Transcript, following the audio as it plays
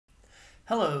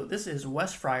Hello, this is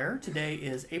Wes Fryer. Today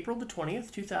is April the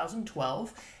 20th,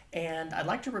 2012, and I'd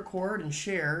like to record and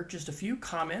share just a few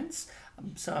comments,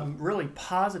 some really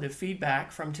positive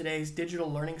feedback from today's Digital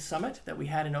Learning Summit that we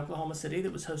had in Oklahoma City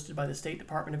that was hosted by the State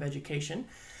Department of Education.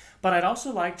 But I'd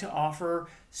also like to offer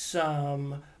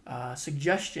some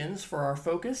suggestions for our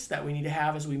focus that we need to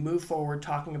have as we move forward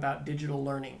talking about digital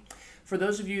learning. For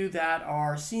those of you that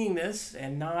are seeing this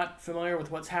and not familiar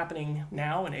with what's happening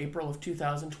now in April of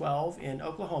 2012 in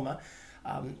Oklahoma,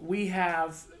 we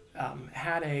have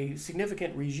had a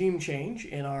significant regime change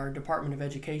in our Department of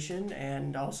Education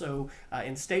and also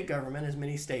in state government, as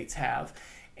many states have.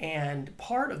 And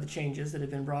part of the changes that have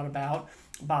been brought about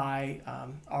by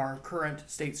our current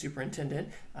state superintendent,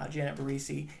 Janet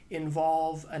Barisi,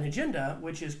 involve an agenda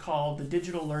which is called the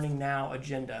Digital Learning Now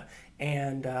agenda.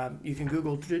 And you can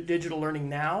Google Digital Learning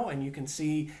Now and you can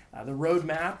see the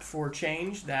roadmap for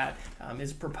change that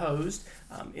is proposed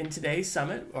in today's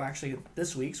summit, or actually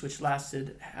this week's, which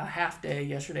lasted a half day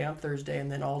yesterday on Thursday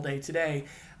and then all day today.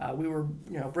 We were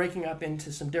breaking up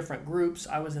into some different groups.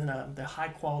 I was in the high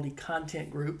quality content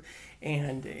group,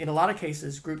 and in a lot of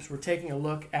cases groups were taking a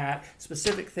look at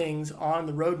specific things on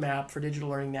the roadmap for Digital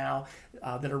Learning Now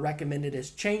that are recommended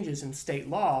as changes in state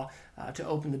law to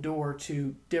open the door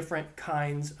to different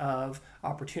kinds of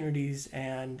opportunities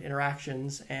and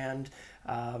interactions and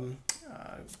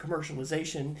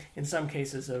commercialization in some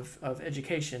cases of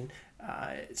education.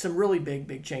 Some really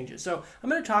big changes. So I'm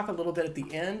going to talk a little bit at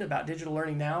the end about Digital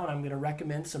Learning Now, and I'm going to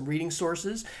recommend some reading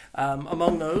sources.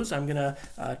 Among those, I'm going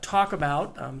to talk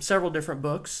about several different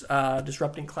books: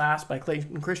 Disrupting Class by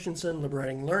Clayton Christensen,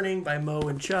 Liberating Learning by Moe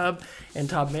and Chubb, and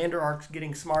Todd Vander Ark's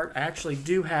Getting Smart. I actually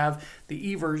do have the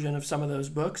e-version of some of those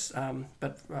books,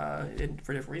 but for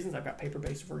different reasons, I've got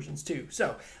paper-based versions too.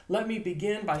 So let me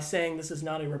begin by saying this is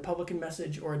not a Republican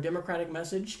message or a Democratic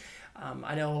message.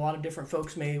 I know a lot of different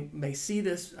folks may see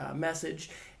this message,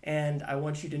 and I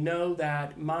want you to know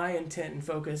that my intent and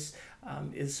focus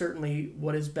is certainly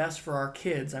what is best for our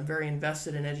kids. I'm very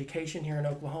invested in education here in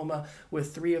Oklahoma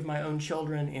with 3 of my own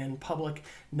children in public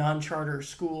non-charter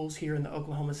schools here in the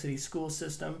Oklahoma City school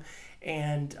system.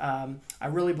 And I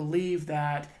really believe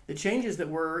that the changes that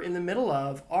we're in the middle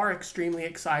of are extremely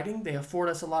exciting. They afford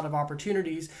us a lot of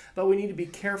opportunities, but we need to be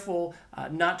careful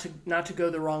not to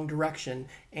go the wrong direction.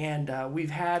 And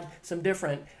we've had some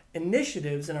different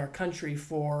initiatives in our country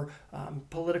for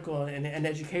political and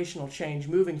educational change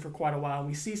moving for quite a while. And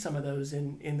we see some of those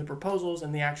in the proposals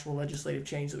and the actual legislative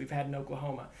change that we've had in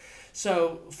Oklahoma.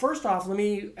 So first off, let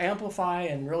me amplify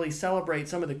and really celebrate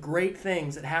some of the great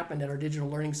things that happened at our Digital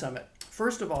Learning Summit.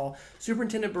 First of all,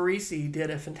 Superintendent Barisi did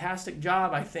a fantastic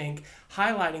job, I think,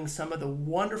 highlighting some of the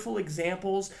wonderful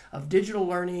examples of digital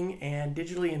learning and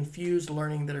digitally infused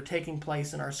learning that are taking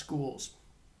place in our schools.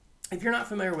 If you're not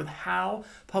familiar with How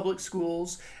Public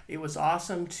Schools, it was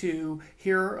awesome to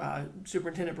hear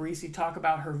Superintendent Barisi talk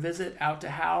about her visit out to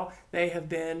How. They have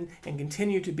been and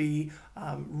continue to be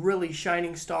really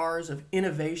shining stars of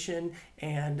innovation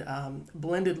and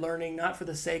blended learning, not for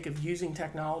the sake of using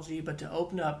technology, but to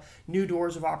open up new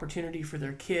doors of opportunity for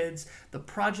their kids. The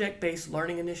project-based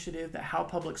learning initiative that How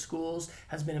Public Schools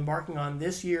has been embarking on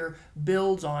this year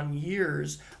builds on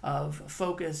years of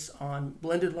focus on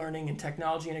blended learning and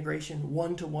technology integration,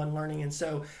 one-to-one learning, and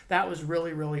so that was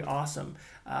really awesome.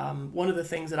 One of the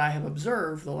things that I have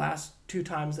observed the last 2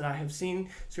 times that I have seen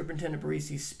Superintendent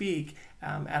Barisi speak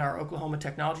at our Oklahoma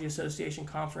Technology Association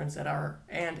conference and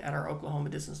at our Oklahoma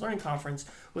Distance Learning Conference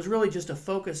was really just a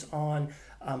focus on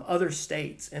other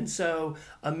states. And so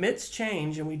amidst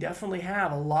change, and we definitely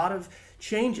have a lot of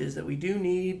changes that we do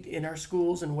need in our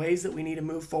schools and ways that we need to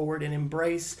move forward and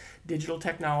embrace digital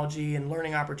technology and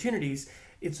learning opportunities,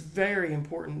 it's very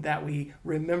important that we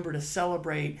remember to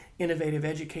celebrate innovative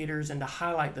educators and to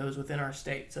highlight those within our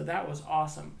state. So that was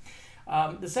awesome.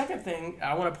 The second thing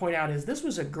I want to point out is this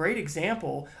was a great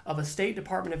example of a State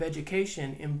Department of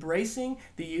Education embracing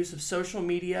the use of social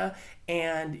media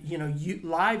and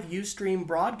live Ustream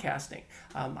broadcasting.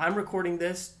 I'm recording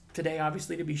this today,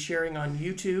 obviously, to be sharing on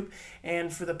YouTube.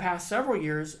 And for the past several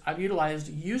years, I've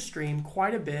utilized Ustream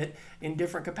quite a bit in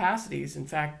different capacities. In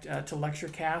fact, to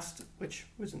lecturecast, which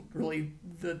wasn't really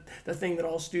the thing that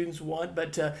all students want,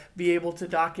 but to be able to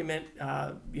document,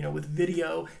 with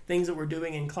video, things that we're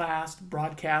doing in class,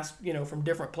 broadcast, from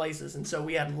different places. And so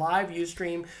we had live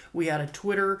Ustream, we had a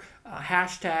Twitter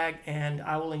hashtag, and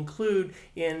I will include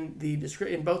in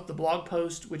both the blog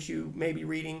post, which you may be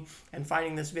reading and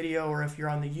finding this video, or if you're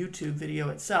on the YouTube video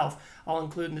itself, I'll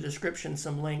include in the description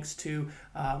some links to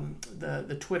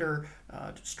the Twitter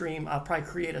stream. I'll probably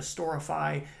create a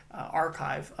Storify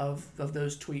archive of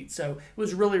those tweets. So it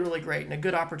was really, really great and a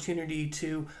good opportunity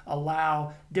to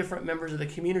allow different members of the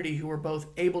community who were both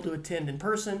able to attend in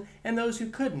person and those who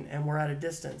couldn't and were at a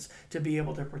distance to be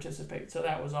able to participate. So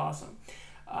that was awesome.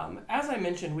 As I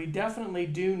mentioned, we definitely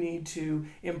do need to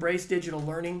embrace digital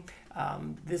learning.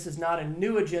 This is not a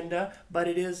new agenda, but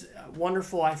it is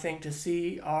wonderful, I think, to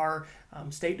see our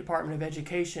State Department of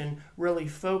Education really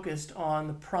focused on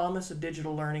the promise of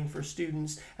digital learning for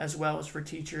students as well as for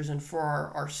teachers and for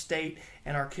our state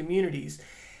and our communities.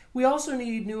 We also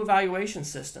need new evaluation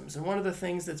systems, and one of the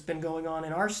things that's been going on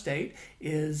in our state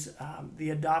is the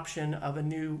adoption of a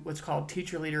new what's called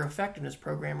Teacher Leader Effectiveness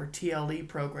Program, or TLE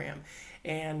program.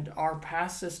 And our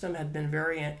past system had been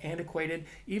very antiquated.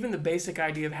 Even the basic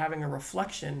idea of having a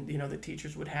reflection, that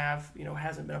teachers would have,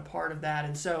 hasn't been a part of that.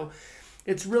 And so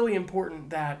it's really important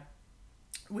that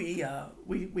we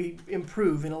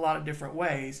improve in a lot of different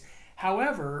ways.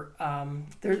 However,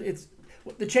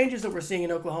 the changes that we're seeing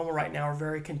in Oklahoma right now are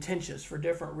very contentious for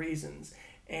different reasons.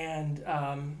 And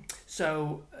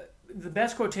so the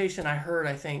best quotation I heard,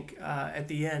 I think, at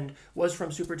the end was from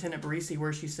Superintendent Barisi,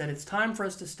 where she said, it's time for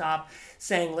us to stop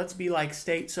saying, let's be like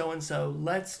state so-and-so.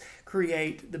 Let's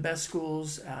create the best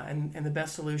schools and the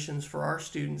best solutions for our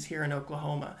students here in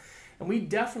Oklahoma. And we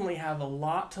definitely have a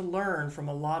lot to learn from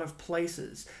a lot of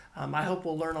places. I hope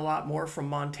we'll learn a lot more from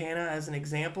Montana as an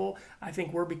example. I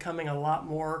think we're becoming a lot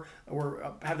more,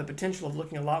 or have the potential of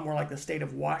looking a lot more like the state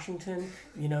of Washington,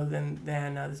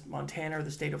 than Montana or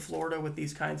the state of Florida with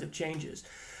these kinds of changes.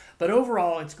 But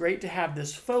overall, it's great to have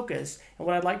this focus. And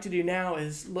what I'd like to do now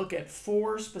is look at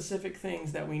 4 specific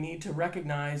things that we need to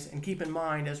recognize and keep in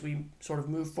mind as we sort of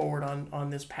move forward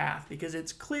on this path. Because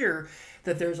it's clear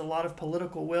that there's a lot of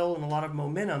political will and a lot of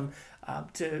momentum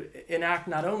to enact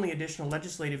not only additional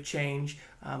legislative change,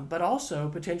 but also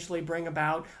potentially bring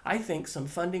about, I think, some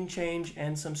funding change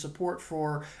and some support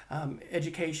for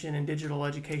education and digital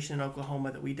education in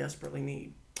Oklahoma that we desperately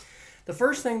need. The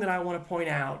first thing that I want to point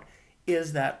out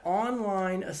is that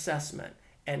online assessment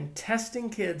and testing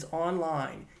kids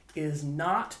online is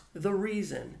not the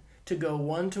reason to go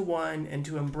one-to-one and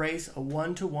to embrace a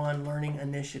one-to-one learning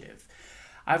initiative.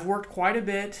 I've worked quite a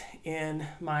bit in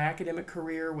my academic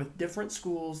career with different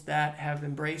schools that have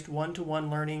embraced one-to-one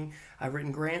learning. I've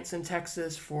written grants in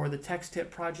Texas for the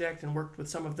TextTip project and worked with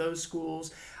some of those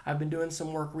schools. I've been doing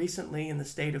some work recently in the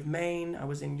state of Maine. I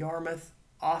was in Yarmouth.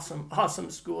 Awesome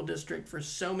school district for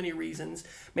so many reasons,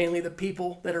 mainly the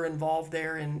people that are involved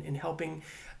there in helping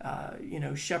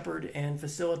shepherd and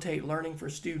facilitate learning for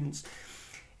students.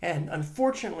 And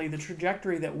unfortunately, the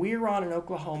trajectory that we're on in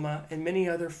Oklahoma and many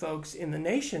other folks in the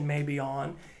nation may be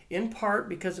on, in part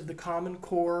because of the Common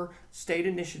Core state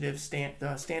initiative,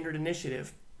 standard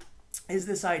initiative, is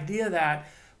this idea that,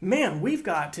 man, we've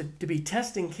got to be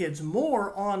testing kids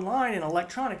more online and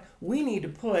electronic. We need to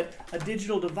put a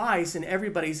digital device in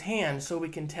everybody's hands so we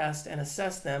can test and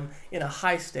assess them in a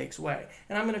high-stakes way.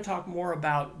 And I'm going to talk more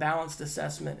about balanced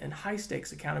assessment and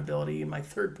high-stakes accountability in my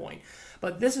third point.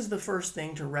 But this is the first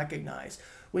thing to recognize.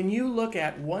 When you look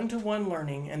at one-to-one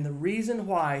learning and the reason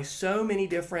why so many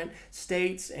different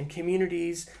states and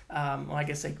communities, I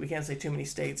guess we can't say too many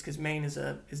states because Maine is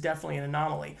definitely an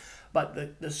anomaly,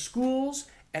 but the schools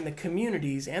and the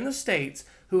communities and the states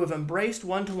who have embraced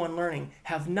one-to-one learning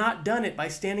have not done it by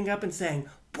standing up and saying,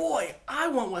 boy, I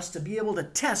want us to be able to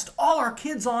test all our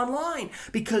kids online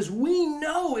because we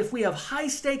know if we have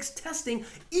high-stakes testing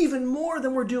even more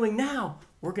than we're doing now,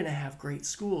 we're going to have great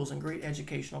schools and great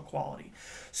educational quality.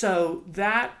 So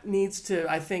that needs to,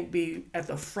 I think, be at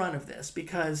the front of this,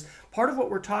 because part of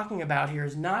what we're talking about here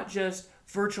is not just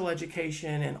virtual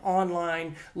education and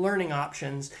online learning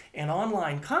options and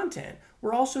online content.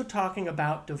 We're also talking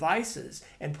about devices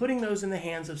and putting those in the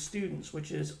hands of students,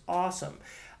 which is awesome.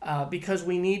 Because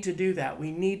we need to do that.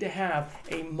 We need to have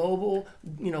a mobile,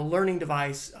 learning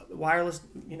device, wireless,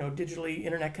 digitally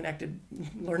internet-connected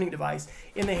learning device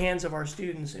in the hands of our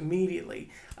students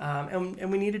immediately.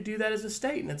 And we need to do that as a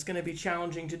state, and it's going to be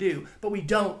challenging to do. But we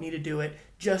don't need to do it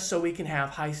just so we can have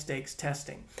high-stakes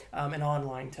testing and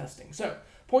online testing. So,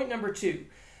 point number 2.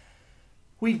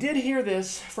 We did hear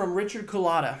this from Richard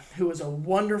Culotta, who was a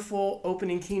wonderful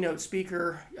opening keynote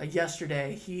speaker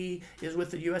yesterday. He is with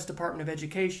the U.S. Department of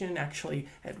Education, actually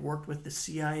had worked with the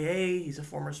CIA. He's a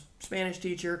former Spanish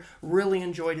teacher, really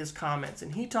enjoyed his comments.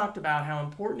 And he talked about how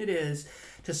important it is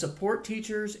to support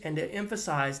teachers and to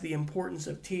emphasize the importance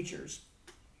of teachers.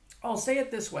 I'll say it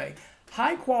this way.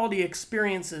 High-quality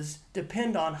experiences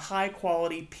depend on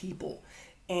high-quality people.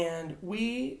 And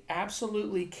we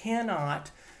absolutely cannot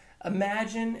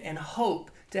imagine and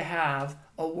hope to have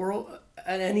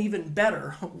an even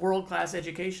better world-class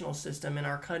educational system in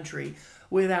our country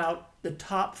without the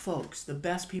top folks, the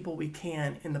best people we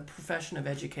can in the profession of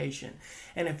education.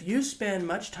 And if you spend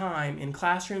much time in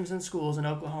classrooms and schools in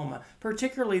Oklahoma,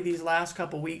 particularly these last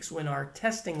couple weeks when our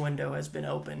testing window has been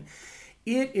open,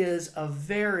 it is a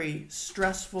very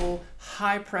stressful,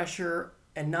 high pressure,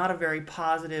 and not a very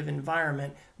positive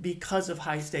environment because of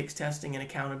high stakes testing and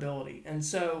accountability. And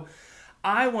so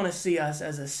I want to see us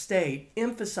as a state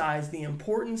emphasize the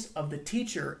importance of the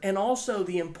teacher and also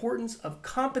the importance of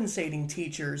compensating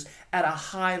teachers at a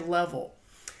high level.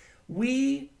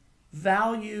 We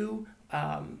value,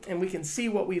 and we can see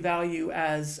what we value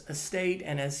as a state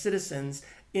and as citizens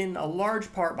in a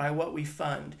large part by what we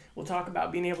fund. We'll talk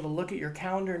about being able to look at your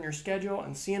calendar and your schedule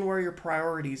and seeing where your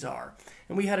priorities are.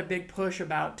 And we had a big push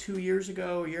about 2 years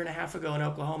ago, a year and a half ago in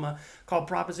Oklahoma called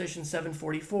Proposition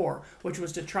 744, which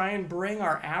was to try and bring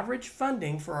our average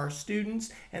funding for our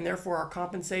students and therefore our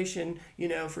compensation,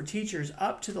 for teachers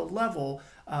up to the level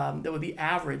that would be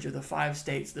average of the 5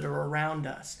 states that are around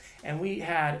us. And we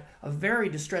had a very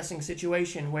distressing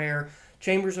situation where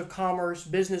chambers of commerce,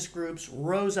 business groups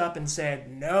rose up and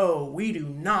said, no, we do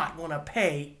not want to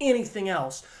pay anything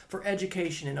else for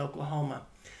education in Oklahoma.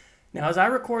 Now, as I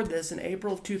record this in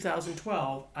April of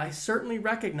 2012, I certainly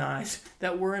recognize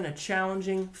that we're in a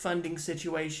challenging funding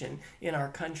situation in our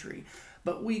country.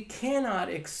 But we cannot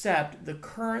accept the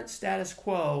current status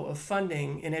quo of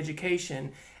funding in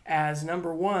education as,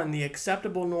 number one, the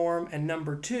acceptable norm, and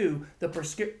number two, the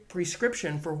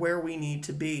prescription for where we need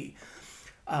to be.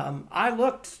 I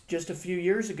looked just a few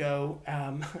years ago,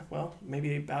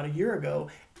 maybe about a year ago,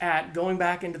 at going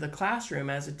back into the classroom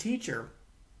as a teacher.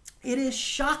 It is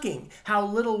shocking how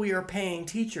little we are paying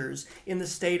teachers in the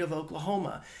state of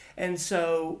Oklahoma. And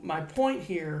so my point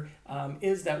here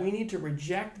is that we need to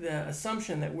reject the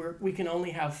assumption that we can only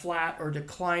have flat or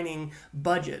declining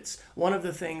budgets. One of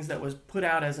the things that was put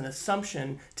out as an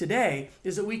assumption today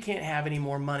is that we can't have any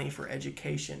more money for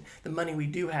education. The money we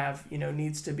do have,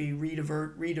 needs to be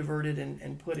rediverted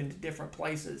and put into different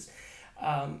places.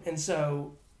 And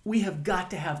so we have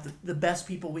got to have the best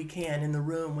people we can in the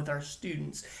room with our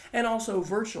students, and also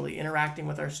virtually interacting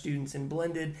with our students in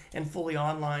blended and fully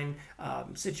online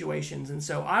situations. And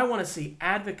so I want to see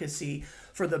advocacy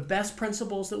for the best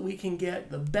principals that we can get,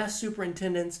 the best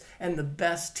superintendents, and the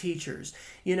best teachers.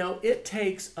 It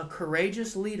takes a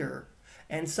courageous leader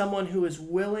and someone who is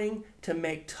willing to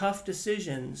make tough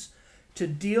decisions to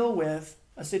deal with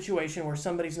a situation where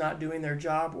somebody's not doing their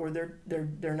job, or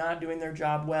they're not doing their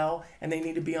job well, and they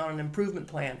need to be on an improvement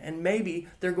plan, and maybe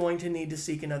they're going to need to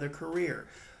seek another career.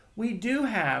 We do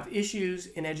have issues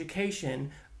in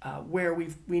education where we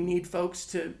need folks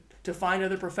to find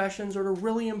other professions or to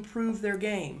really improve their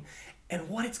game. And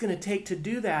what it's going to take to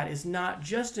do that is not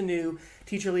just a new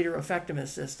teacher leader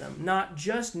effectiveness system, not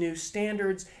just new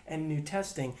standards and new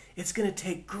testing. It's going to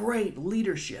take great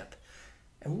leadership.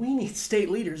 And we need state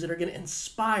leaders that are going to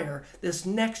inspire this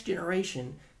next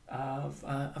generation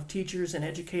of teachers and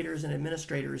educators and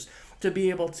administrators to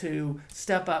be able to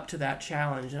step up to that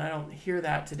challenge. And I don't hear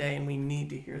that today, and we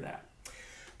need to hear that.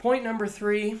 Point number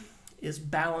 3 is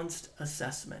balanced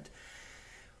assessment.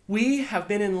 We have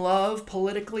been in love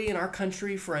politically in our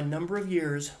country for a number of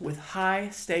years with high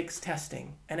stakes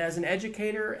testing. And as an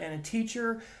educator and a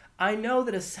teacher, I know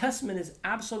that assessment is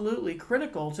absolutely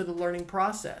critical to the learning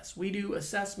process. We do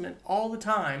assessment all the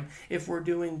time if we're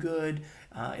doing good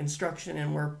instruction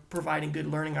and we're providing good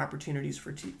learning opportunities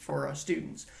for our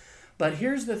students. But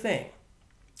here's the thing.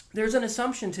 There's an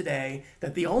assumption today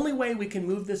that the only way we can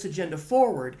move this agenda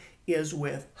forward is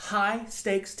with high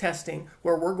stakes testing,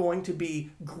 where we're going to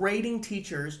be grading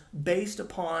teachers based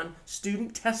upon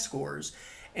student test scores.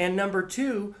 And number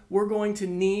 2, we're going to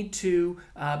need to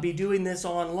be doing this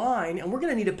online, and we're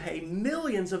going to need to pay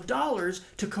millions of dollars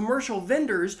to commercial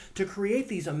vendors to create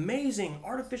these amazing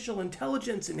artificial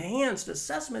intelligence enhanced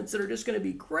assessments that are just going to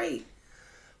be great.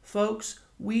 Folks,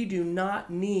 we do not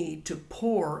need to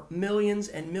pour millions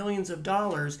and millions of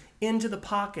dollars into the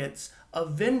pockets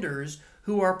of vendors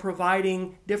who are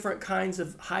providing different kinds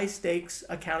of high stakes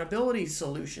accountability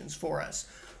solutions for us.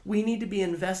 We need to be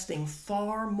investing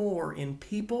far more in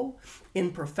people,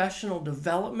 in professional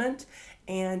development,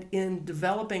 and in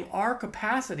developing our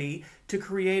capacity to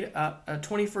create a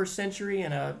 21st century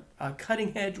and a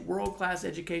cutting-edge, world-class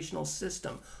educational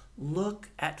system. Look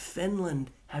at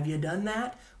Finland, Have you done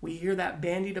that? We hear that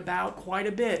bandied about quite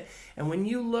a bit. And when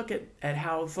you look at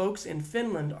how folks in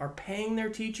Finland are paying their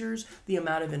teachers, the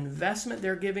amount of investment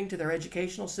they're giving to their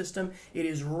educational system, it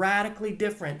is radically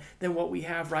different than what we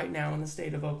have right now in the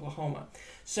state of Oklahoma.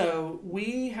 So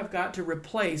we have got to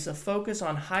replace a focus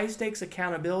on high-stakes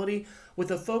accountability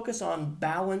with a focus on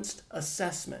balanced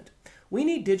assessment. We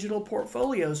need digital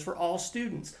portfolios for all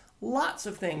students. Lots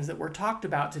of things that were talked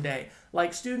about today,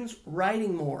 like students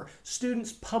writing more,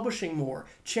 students publishing more,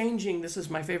 changing, this is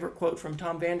my favorite quote from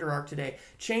Tom Vander Ark today,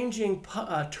 changing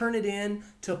turn it in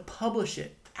to publish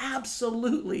it.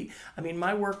 Absolutely. I mean,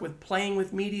 my work with playing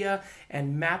with media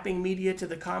and mapping media to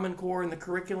the Common Core and the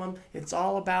curriculum, it's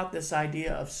all about this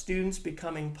idea of students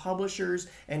becoming publishers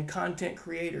and content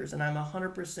creators, and I'm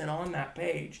 100% on that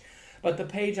page. But the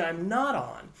page I'm not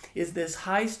on is this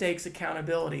high stakes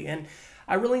accountability. And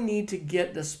I really need to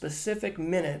get the specific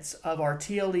minutes of our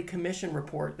TLE Commission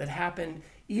report that happened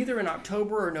either in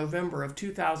October or November of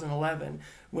 2011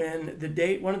 when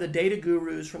one of the data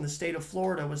gurus from the state of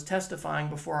Florida was testifying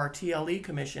before our TLE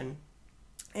Commission.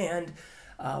 And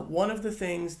one of the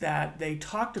things that they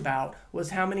talked about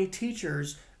was how many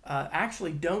teachers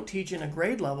actually don't teach in a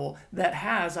grade level that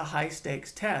has a high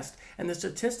stakes test. And the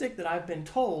statistic that I've been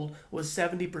told was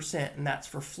 70%, and that's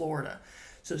for Florida.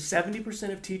 So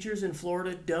 70% of teachers in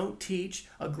Florida don't teach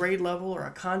a grade level or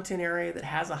a content area that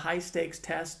has a high stakes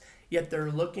test, yet they're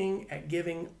looking at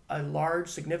giving a large,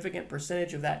 significant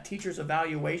percentage of that teacher's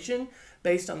evaluation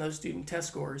based on those student test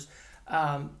scores.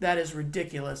 That is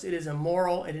ridiculous. It is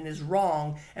immoral and it is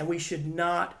wrong, and we should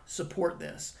not support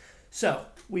this. So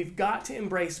we've got to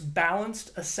embrace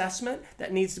balanced assessment.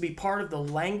 That needs to be part of the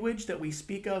language that we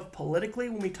speak of politically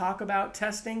when we talk about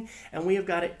testing, and we have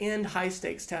got to end high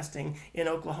stakes testing in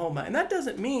Oklahoma. And that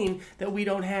doesn't mean that we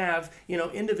don't have,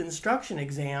 end of instruction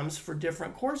exams for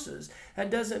different courses. That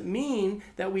doesn't mean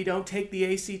that we don't take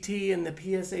the ACT and the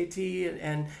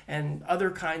PSAT and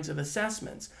other kinds of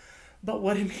assessments. But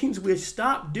what it means we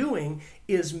stop doing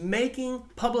is making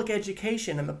public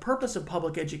education and the purpose of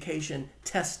public education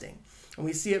testing. And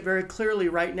we see it very clearly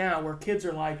right now where kids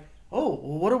are like, oh,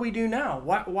 well, what do we do now?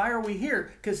 Why are we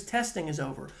here? Because testing is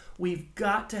over. We've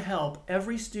got to help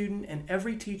every student and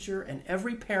every teacher and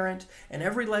every parent and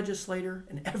every legislator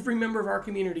and every member of our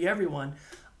community, everyone,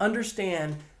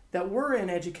 understand that we're in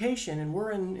education and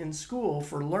we're in school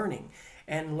for learning.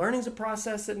 And learning is a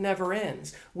process that never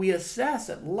ends. We assess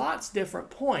at lots of different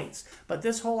points, but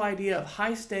this whole idea of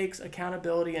high stakes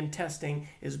accountability and testing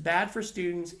is bad for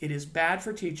students. It is bad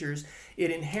for teachers.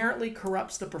 It inherently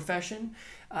corrupts the profession.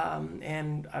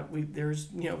 There's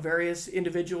various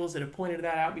individuals that have pointed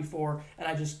that out before,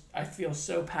 and I feel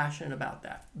so passionate about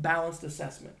that. Balanced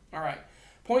assessment. All right.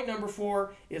 Point number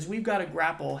 4 is we've got to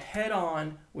grapple head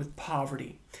on with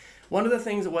poverty. One of the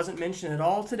things that wasn't mentioned at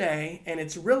all today, and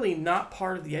it's really not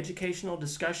part of the educational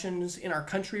discussions in our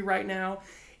country right now,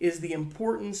 is the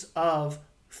importance of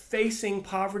facing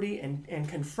poverty and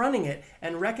confronting it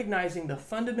and recognizing the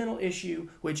fundamental issue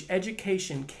which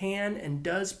education can and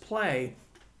does play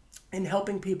in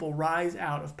helping people rise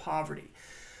out of poverty.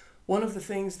 One of the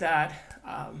things that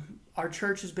our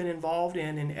church has been involved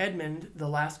in Edmond the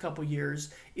last couple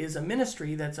years is a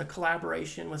ministry that's a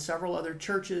collaboration with several other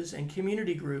churches and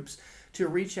community groups to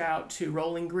reach out to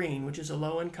Rolling Green, which is a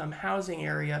low-income housing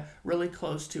area really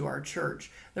close to our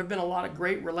church. There have been a lot of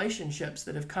great relationships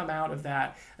that have come out of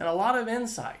that and a lot of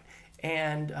insight.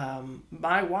 And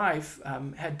my wife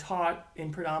had taught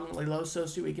in predominantly low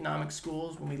socioeconomic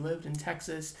schools when we lived in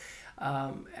Texas,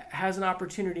 has an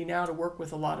opportunity now to work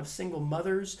with a lot of single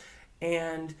mothers,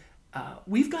 and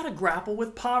we've got to grapple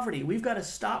with poverty. We've got to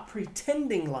stop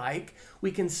pretending like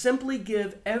we can simply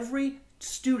give every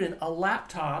student a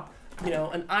laptop,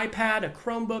 an iPad, a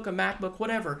Chromebook, a MacBook,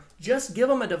 whatever. Just give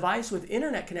them a device with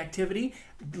internet connectivity,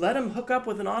 let them hook up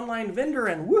with an online vendor,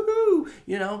 and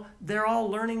woohoo, they're all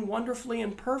learning wonderfully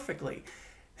and perfectly.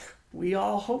 We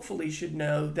all hopefully should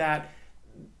know that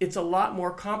it's a lot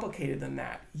more complicated than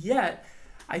that. Yet,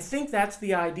 I think that's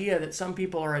the idea that some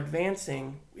people are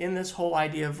advancing in this whole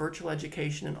idea of virtual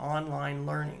education and online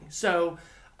learning. So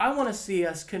I want to see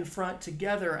us confront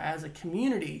together as a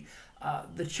community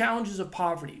the challenges of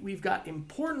poverty. We've got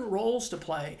important roles to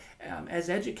play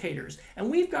as educators, and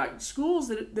we've got schools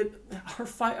that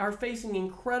are facing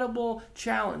incredible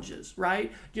challenges,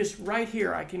 right? Just right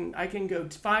here, I can go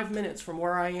 5 minutes from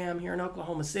where I am here in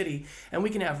Oklahoma City, and we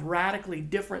can have radically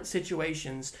different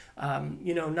situations,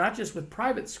 not just with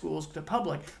private schools to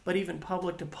public, but even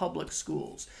public to public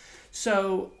schools.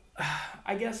 So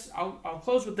I guess I'll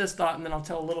close with this thought, and then I'll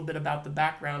tell a little bit about the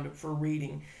background for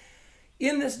reading.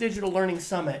 In this Digital Learning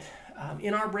Summit,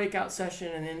 in our breakout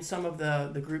session and in some of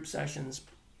the group sessions,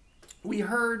 we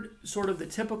heard sort of the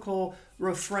typical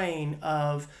refrain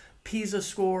of PISA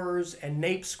scores and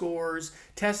NAEP scores,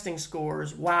 testing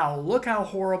scores. Wow, look how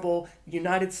horrible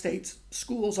United States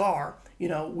schools are. You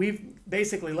know, we've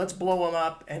basically, let's blow them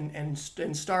up and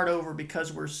start over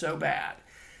because we're so bad.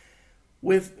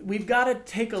 We've got to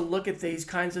take a look at these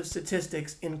kinds of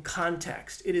statistics in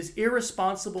context. It is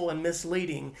irresponsible and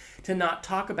misleading to not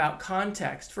talk about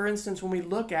context. For instance, when we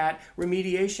look at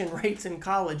remediation rates in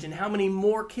college and how many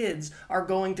more kids are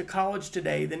going to college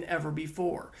today than ever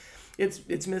before.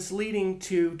 It's misleading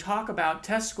to talk about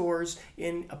test scores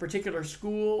in a particular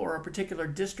school or a particular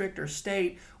district or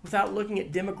state without looking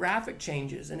at demographic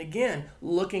changes and, again,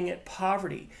 looking at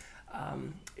poverty.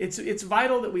 It's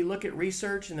vital that we look at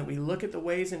research and that we look at the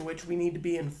ways in which we need to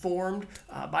be informed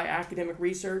by academic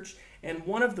research. And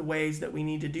one of the ways that we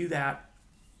need to do that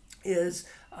is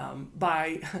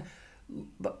by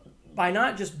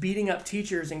not just beating up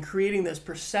teachers and creating this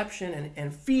perception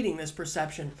and feeding this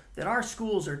perception that our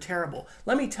schools are terrible.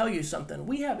 Let me tell you something.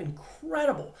 We have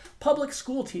incredible public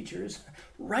school teachers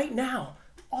right now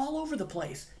all over the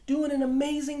place doing an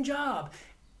amazing job.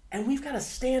 And we've got to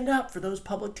stand up for those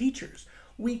public teachers.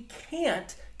 We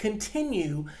can't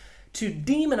continue to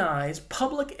demonize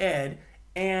public ed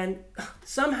and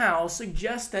somehow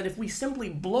suggest that if we simply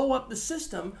blow up the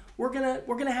system, we're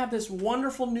gonna have this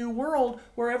wonderful new world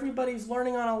where everybody's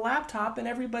learning on a laptop and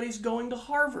everybody's going to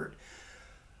Harvard.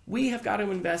 We have got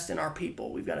to invest in our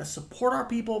people. We've got to support our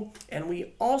people, and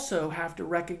we also have to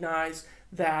recognize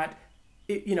that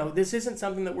this isn't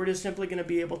something that we're just simply going to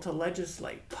be able to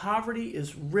legislate. Poverty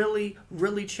is really,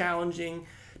 really challenging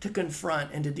to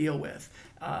confront and to deal with.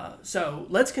 So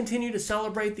let's continue to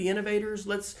celebrate the innovators.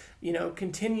 Let's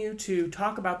continue to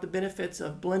talk about the benefits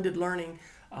of blended learning.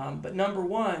 But number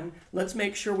one, let's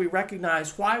make sure we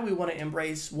recognize why we want to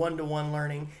embrace one-to-one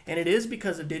learning. And it is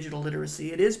because of digital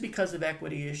literacy. It is because of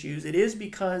equity issues. It is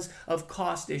because of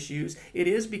cost issues. It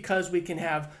is because we can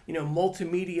have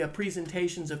multimedia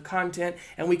presentations of content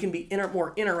and we can be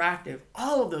more interactive.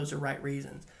 All of those are right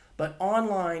reasons. But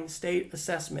online state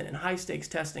assessment and high-stakes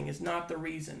testing is not the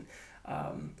reason.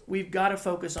 We've got to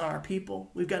focus on our people.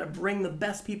 We've got to bring the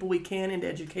best people we can into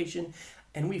education,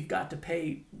 and we've got to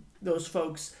pay those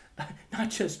folks not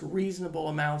just reasonable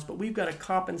amounts, but we've got to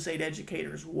compensate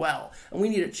educators well. And we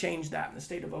need to change that in the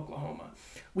state of Oklahoma.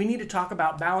 We need to talk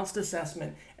about balanced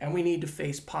assessment, and we need to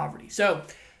face poverty. So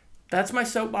that's my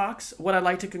soapbox. What I'd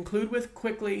like to conclude with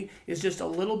quickly is just a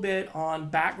little bit on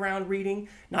background reading,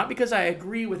 not because I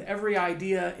agree with every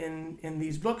idea in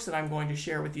these books that I'm going to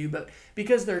share with you, but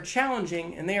because they're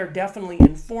challenging and they are definitely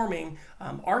informing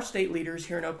our state leaders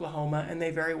here in Oklahoma, and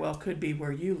they very well could be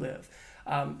where you live.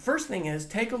 First thing is,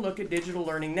 take a look at Digital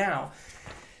Learning Now.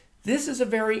 This is a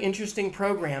very interesting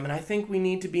program, and I think we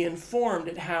need to be informed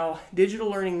at how Digital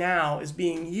Learning Now is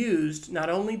being used not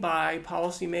only by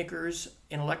policymakers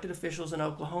and elected officials in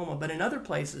Oklahoma, but in other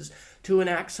places to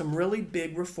enact some really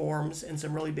big reforms and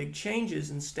some really big changes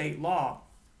in state law,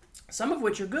 some of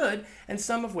which are good and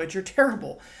some of which are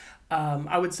terrible.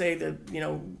 I would say that,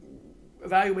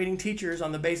 evaluating teachers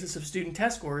on the basis of student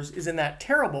test scores is in that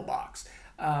terrible box.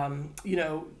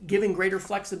 Giving greater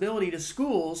flexibility to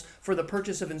schools for the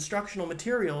purchase of instructional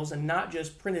materials and not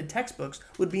just printed textbooks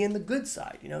would be in the good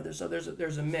side.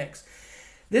 There's a mix.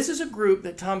 This is a group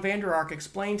that Tom Vander Ark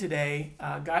explained today,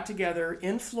 got together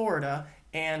in Florida,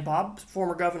 and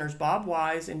former governors Bob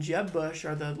Wise and Jeb Bush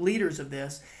are the leaders of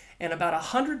this. And about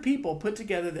 100 people put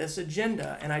together this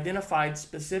agenda and identified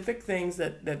specific things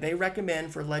that they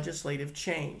recommend for legislative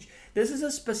change. This is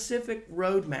a specific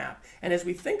roadmap. And as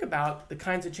we think about the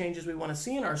kinds of changes we want to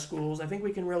see in our schools, I think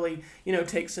we can really,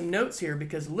 take some notes here,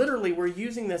 because literally we're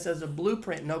using this as a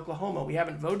blueprint in Oklahoma. We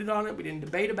haven't voted on it. We didn't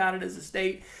debate about it as a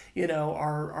state.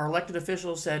 Our elected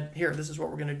officials said, here, this is what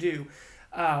we're going to do.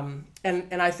 And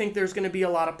I think there's going to be a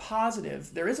lot of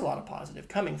positive. There is a lot of positive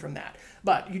coming from that.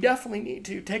 But you definitely need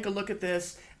to take a look at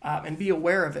this and be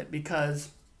aware of it,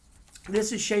 because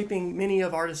this is shaping many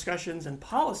of our discussions and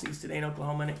policies today in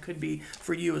Oklahoma, and it could be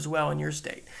for you as well in your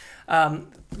state.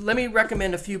 Let me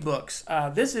recommend a few books.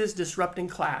 This is Disrupting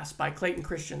Class by Clayton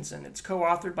Christensen. It's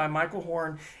co-authored by Michael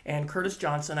Horn and Curtis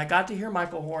Johnson. I got to hear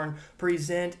Michael Horn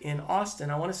present in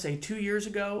Austin, I want to say 2 years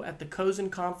ago at the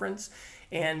COSN conference.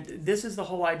 And this is the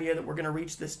whole idea that we're going to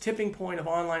reach this tipping point of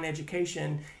online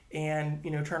education and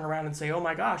turn around and say, oh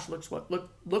my gosh,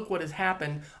 look what has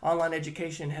happened. Online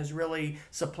education has really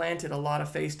supplanted a lot of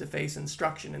face-to-face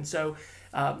instruction. And so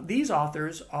these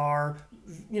authors are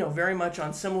very much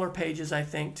on similar pages, I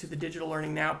think, to the Digital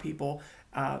Learning Now people.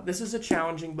 This is a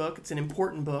challenging book. It's an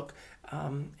important book.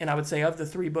 And I would say of the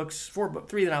three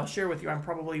that I'll share with you, I'm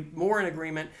probably more in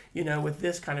agreement, with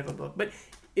this kind of a book. But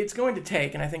it's going to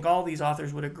take, and I think all these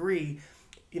authors would agree,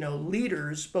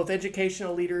 leaders, both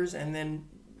educational leaders and then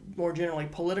more generally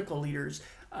political leaders,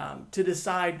 to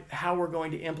decide how we're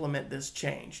going to implement this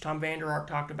change. Tom Vander Ark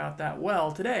talked about that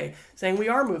well today, saying we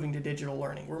are moving to digital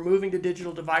learning. We're moving to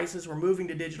digital devices. We're moving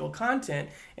to digital content.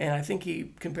 And I think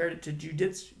he compared it to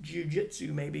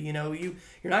jiu-jitsu maybe. You're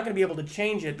not going to be able to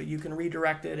change it, but you can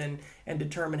redirect it and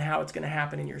determine how it's going to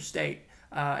happen in your state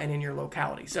and in your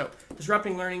locality. So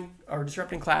Disrupting Learning or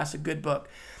Disrupting Class, a good book.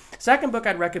 Second book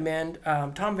I'd recommend,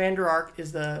 Tom Vander Ark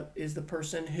is the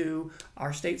person who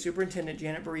our state superintendent,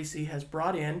 Janet Barisi, has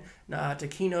brought in to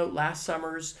keynote last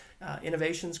summer's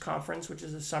Innovations Conference, which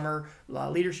is a summer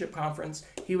leadership conference.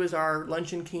 He was our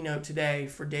luncheon keynote today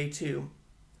for day 2.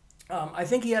 I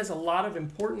think he has a lot of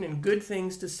important and good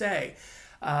things to say.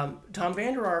 Tom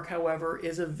Vander Ark, however,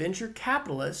 is a venture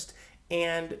capitalist,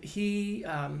 and he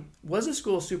was a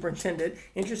school superintendent.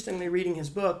 Interestingly, reading his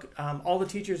book, all the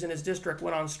teachers in his district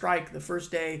went on strike the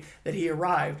first day that he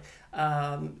arrived.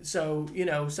 So,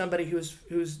 somebody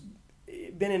who's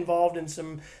been involved in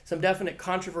some definite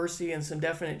controversy and some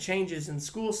definite changes in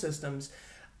school systems.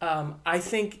 I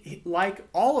think, like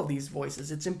all of these voices,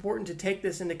 it's important to take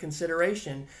this into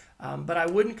consideration. But I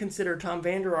wouldn't consider Tom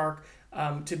Vander Ark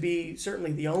to be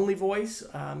certainly the only voice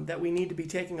that we need to be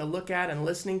taking a look at and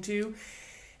listening to.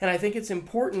 And I think it's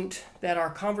important that our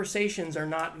conversations are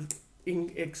not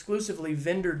exclusively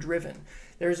vendor-driven.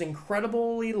 There's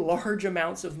incredibly large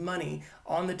amounts of money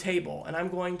on the table, and I'm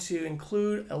going to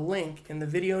include a link in the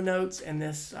video notes and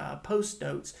this post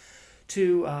notes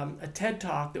to a TED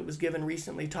Talk that was given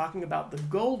recently talking about the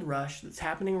gold rush that's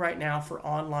happening right now for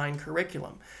online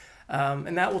curriculum.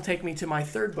 And that will take me to my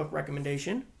third book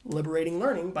recommendation, Liberating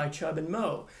Learning by Chubb and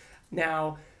Moe.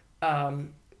 Now,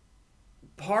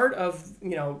 part of,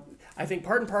 I think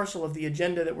part and parcel of the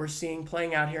agenda that we're seeing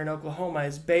playing out here in Oklahoma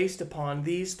is based upon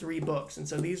these 3 books. And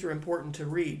so these are important to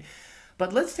read.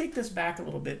 But let's take this back a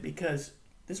little bit, because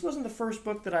this wasn't the first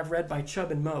book that I've read by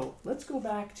Chubb and Moe. Let's go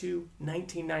back to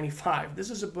 1995. This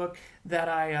is a book that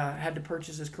I had to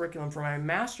purchase as curriculum for my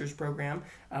master's program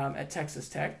at Texas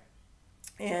Tech.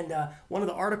 And one of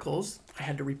the articles I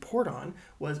had to report on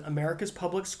was America's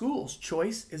Public Schools,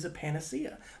 Choice is a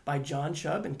Panacea by John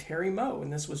Chubb and Terry Moe.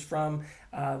 And this was from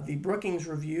the Brookings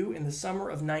Review in the summer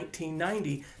of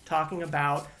 1990, talking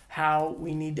about how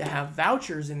we need to have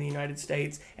vouchers in the United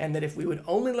States, and that if we would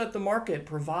only let the market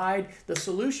provide the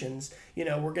solutions,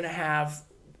 we're going to have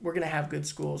good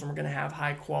schools and we're going to have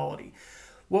high quality.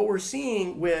 What we're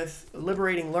seeing with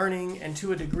Liberating Learning and,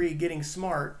 to a degree, Getting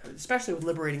Smart, especially with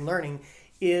Liberating Learning,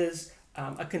 is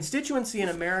a constituency in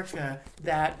America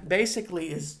that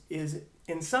basically is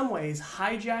in some ways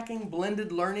hijacking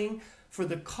blended learning for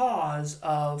the cause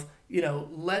of,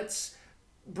 let's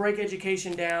break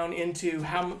education down into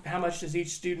how much does each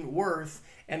student worth,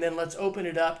 and then let's open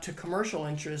it up to commercial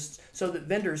interests so that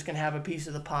vendors can have a piece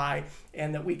of the pie,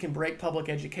 and that we can break public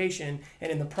education,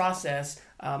 and in the process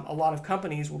a lot of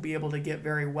companies will be able to get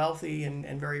very wealthy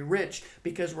and very rich,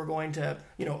 because we're going to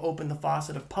open the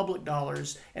faucet of public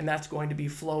dollars, and that's going to be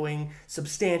flowing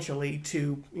substantially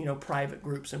to private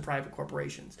groups and private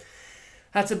corporations.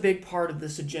 That's a big part of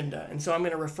this agenda, and so I'm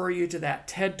going to refer you to that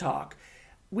TED Talk.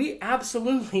 We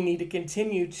absolutely need to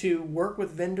continue to work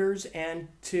with vendors and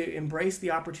to embrace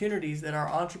the opportunities that our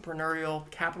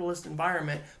entrepreneurial capitalist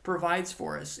environment provides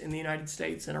for us in the United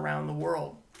States and around the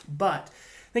world. But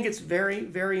I think it's very,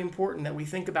 very important that we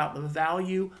think about the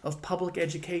value of public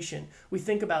education. We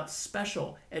think about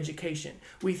special education.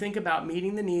 We think about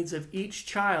meeting the needs of each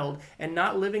child and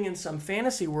not living in some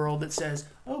fantasy world that says,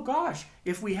 oh gosh,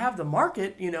 if we have the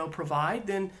market, provide,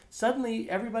 then suddenly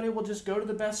everybody will just go to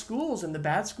the best schools and the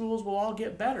bad schools will all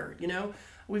get better.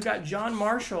 We've got John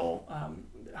Marshall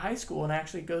High School, and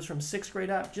actually it goes from 6th grade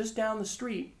up just down the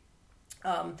street.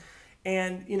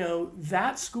 And,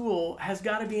 that school has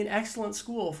got to be an excellent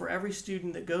school for every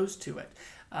student that goes to it.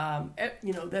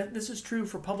 This is true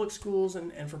for public schools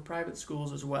and for private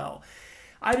schools as well.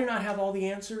 I do not have all the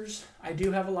answers. I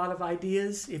do have a lot of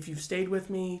ideas. If you've stayed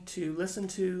with me to listen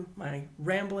to my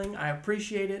rambling, I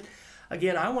appreciate it.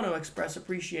 Again, I want to express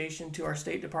appreciation to our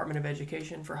State Department of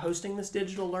Education for hosting this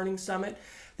Digital Learning Summit.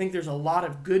 I think there's a lot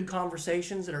of good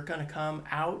conversations that are going to come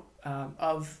out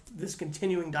of this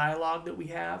continuing dialogue that we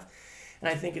have. And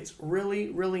I think it's really,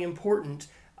 really important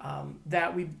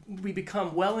that we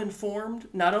become well informed,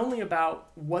 not only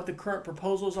about what the current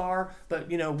proposals are, but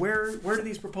where do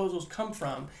these proposals come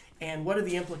from, and what are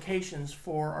the implications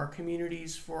for our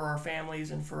communities, for our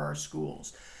families, and for our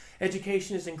schools.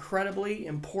 Education is incredibly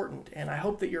important, and I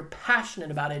hope that you're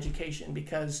passionate about education,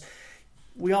 because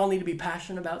we all need to be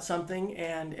passionate about something,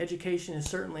 and education is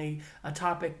certainly a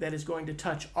topic that is going to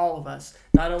touch all of us,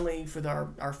 not only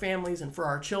for our families and for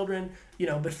our children,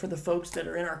 but for the folks that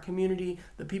are in our community,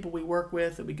 the people we work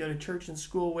with, that we go to church and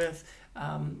school with,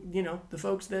 the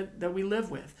folks that we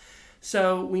live with.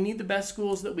 So we need the best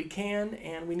schools that we can,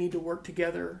 and we need to work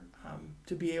together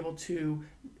to be able to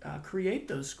create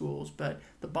those schools. But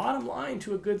the bottom line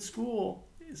to a good school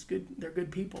is good. They're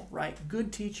good people, right?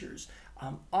 Good teachers.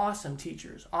 Awesome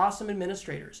teachers, awesome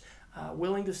administrators,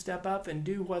 willing to step up and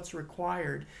do what's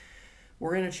required.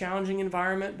 We're in a challenging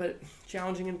environment, but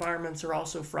challenging environments are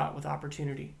also fraught with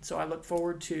opportunity. So I look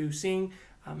forward to seeing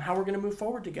how we're going to move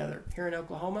forward together here in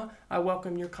Oklahoma. I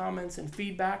welcome your comments and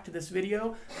feedback to this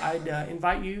video. I'd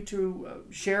invite you to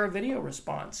share a video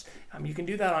response. You can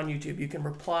do that on YouTube. You can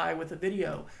reply with a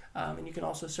video, and you can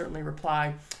also certainly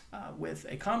reply with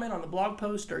a comment on the blog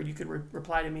post, or you could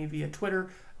reply to me via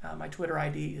Twitter. My Twitter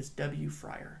ID is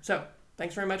WFryer. So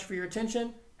thanks very much for your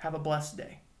attention. Have a blessed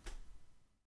day.